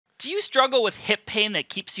Do you struggle with hip pain that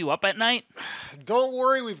keeps you up at night? Don't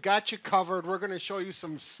worry, we've got you covered. We're going to show you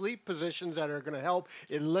some sleep positions that are going to help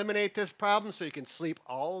eliminate this problem so you can sleep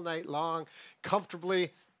all night long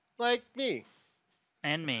comfortably like me.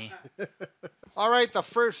 And me. All right, the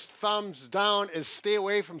first thumbs down is stay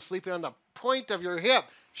away from sleeping on the point of your hip.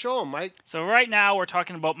 Show them, Mike. So right now we're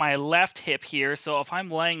talking about my left hip here. So if I'm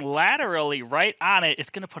laying laterally right on it, it's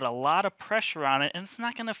going to put a lot of pressure on it and it's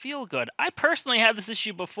not going to feel good. I personally had this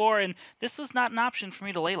issue before and this was not an option for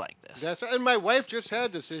me to lay like this. And my wife just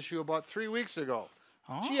had this issue about 3 weeks ago.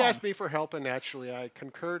 Oh. She asked me for help and naturally I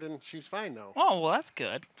concurred and she's fine now. Oh, well, that's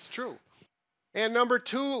good. It's true. And number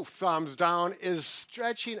 2 thumbs down is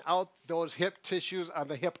stretching out those hip tissues on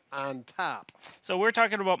the hip on top. So we're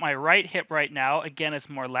talking about my right hip right now. Again, it's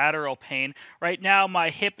more lateral pain. Right now, my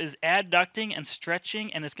hip is adducting and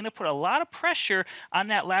stretching, and it's going to put a lot of pressure on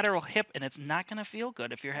that lateral hip, and it's not going to feel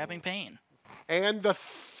good if you're having pain. And the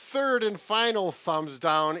third and final thumbs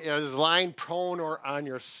down is lying prone or on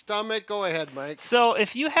your stomach. Go ahead, Mike. So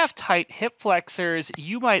if you have tight hip flexors,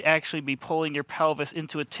 you might actually be pulling your pelvis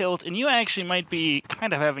into a tilt, and you actually might be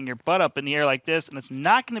kind of having your butt up in the air like this, and it's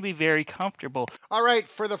not going to be very comfortable. All right,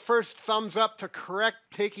 for the first thumbs up to correct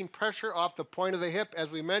taking pressure off the point of the hip,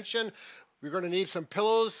 as we mentioned, we're going to need some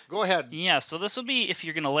pillows. Go ahead. Yeah, so this will be if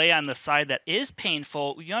you're going to lay on the side that is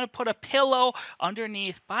painful. You want to put a pillow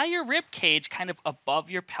underneath by your rib cage, kind of above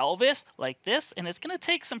your pelvis, like this, and it's going to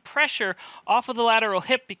take some pressure off of the lateral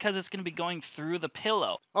hip because it's going to be going through the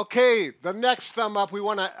pillow. Okay, the next thumb up, we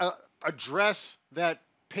want to address that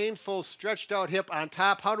painful stretched out hip on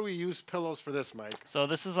top. How do we use pillows for this, Mike? So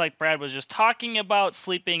this is like Brad was just talking about,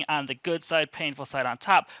 sleeping on the good side, painful side on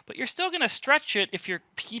top, but you're still going to stretch it if you're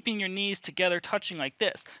keeping your knees together, touching like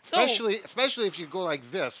this. So, especially if you go like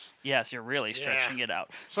this. Yes, you're really stretching it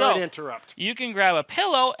out. Sorry to interrupt. You can grab a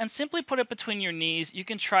pillow and simply put it between your knees. You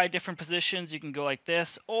can try different positions. You can go like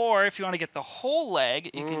this, or if you want to get the whole leg,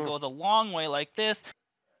 you can go the long way like this.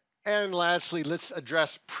 And lastly, let's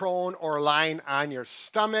address prone or lying on your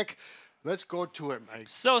stomach. Let's go to it, Mike.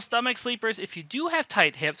 So stomach sleepers, if you do have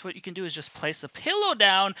tight hips, what you can do is just place a pillow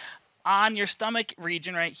down on your stomach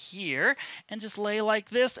region right here and just lay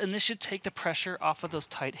like this, and this should take the pressure off of those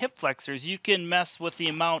tight hip flexors. You can mess with the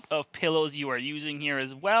amount of pillows you are using here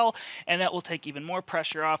as well, and that will take even more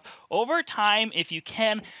pressure off. Over time, if you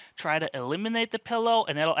can, try to eliminate the pillow,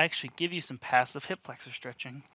 and that'll actually give you some passive hip flexor stretching.